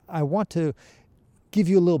I want to give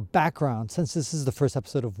you a little background, since this is the first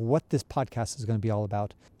episode, of what this podcast is going to be all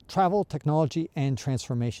about. Travel, technology, and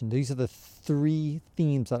transformation. These are the three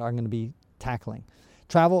themes that I'm going to be tackling.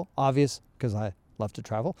 Travel, obvious, because I love to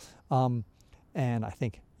travel. And I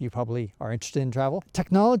think you probably are interested in travel.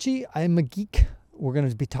 Technology, I'm a geek. We're going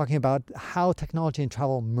to be talking about how technology and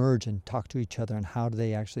travel merge and talk to each other, and how do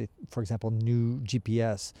they actually, for example, new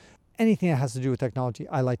GPS. Anything that has to do with technology,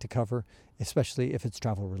 I like to cover, especially if it's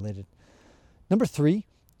travel related. Number 3,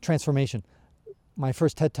 transformation. My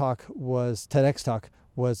first TEDx talk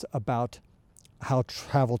was about how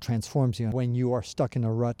travel transforms you. When you are stuck in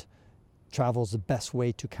a rut, travel is the best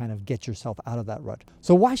way to kind of get yourself out of that rut.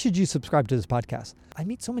 So why should you subscribe to this podcast? I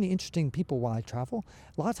meet so many interesting people while I travel.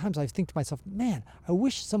 A lot of times I think to myself, man, I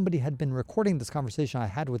wish somebody had been recording this conversation I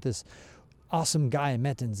had with this awesome guy I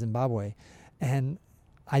met in Zimbabwe, and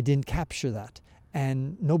I didn't capture that.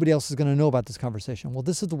 And nobody else is going to know about this conversation. Well,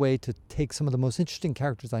 this is the way to take some of the most interesting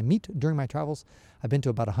characters I meet during my travels. I've been to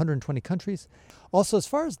about 120 countries. Also, as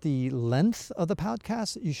far as the length of the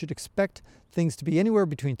podcast, you should expect things to be anywhere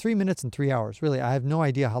between 3 minutes and 3 hours. Really, I have no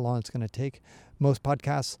idea how long it's going to take. Most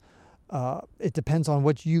podcasts, it depends on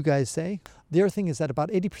what you guys say. The other thing is that about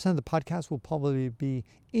 80% of the podcast will probably be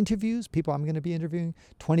interviews, people I'm going to be interviewing.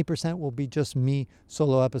 20% will be just me,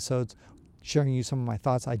 solo episodes, sharing you some of my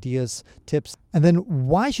thoughts, ideas, tips. And then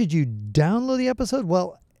why should you download the episode?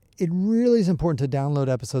 Well, it really is important to download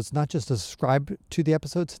episodes, not just to subscribe to the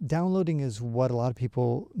episodes. Downloading is what a lot of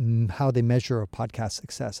people, how they measure a podcast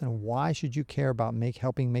success. And why should you care about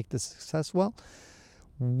helping make this success? Well,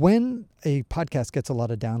 when a podcast gets a lot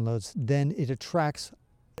of downloads, then it attracts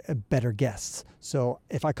better guests. So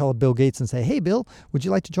if I call Bill Gates and say, hey, Bill, would you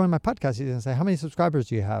like to join my podcast? He's going to say, how many subscribers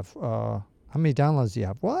do you have? How many downloads do you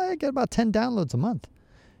have? Well, I get about 10 downloads a month.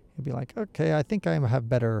 You'll be like, okay, I think I have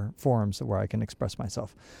better forums where I can express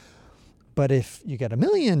myself. But if you get 1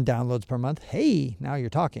 million downloads per month, hey, now you're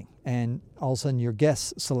talking. And all of a sudden your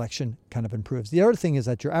guest selection kind of improves. The other thing is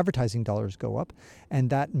that your advertising dollars go up, and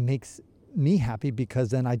that makes me happy because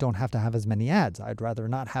then I don't have to have as many ads. I'd rather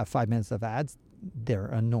not have 5 minutes of ads. They're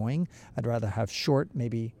annoying. I'd rather have short,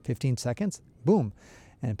 maybe 15 seconds, boom,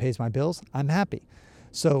 and it pays my bills. I'm happy.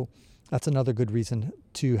 So that's another good reason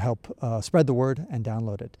to help spread the word and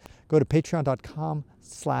download it. Go to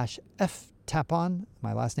patreon.com/ftapon.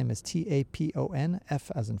 My last name is Tapon,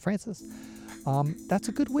 F as in Francis. That's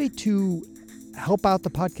a good way to help out the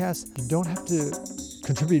podcast. You don't have to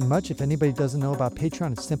contribute much. If anybody doesn't know about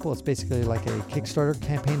Patreon, it's simple. It's basically like a Kickstarter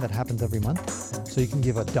campaign that happens every month. So you can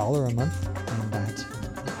give $1 a month, and that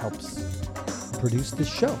helps produce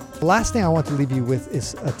this show. The last thing I want to leave you with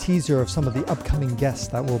is a teaser of some of the upcoming guests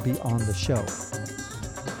that will be on the show.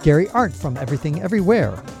 Gary Art from Everything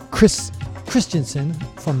Everywhere, Chris Christensen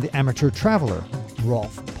from The Amateur Traveler,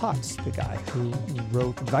 Rolf Potts, the guy who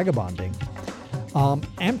wrote Vagabonding,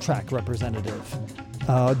 Amtrak representative,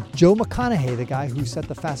 Joe McConaughey, the guy who set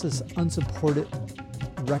the fastest unsupported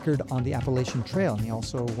record on the Appalachian Trail, and he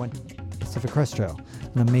also went Pacific Crest Trail,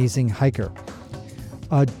 an amazing hiker.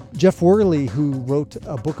 Jeff Worley, who wrote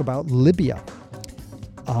a book about Libya,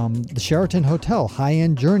 the Sheraton Hotel, High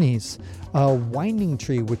End Journeys, Winding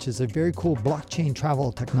Tree, which is a very cool blockchain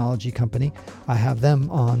travel technology company. I have them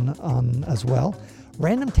on as well.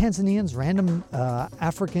 Random Tanzanians, random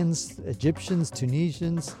Africans, Egyptians,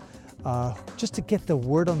 Tunisians, just to get the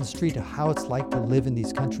word on the street of how it's like to live in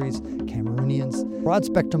these countries, Cameroonians, broad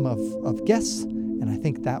spectrum of guests. And I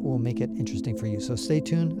think that will make it interesting for you. So stay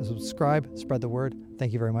tuned, subscribe, spread the word.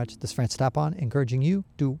 Thank you very much. This is Francis Tapon, encouraging you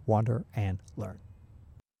to wander and learn.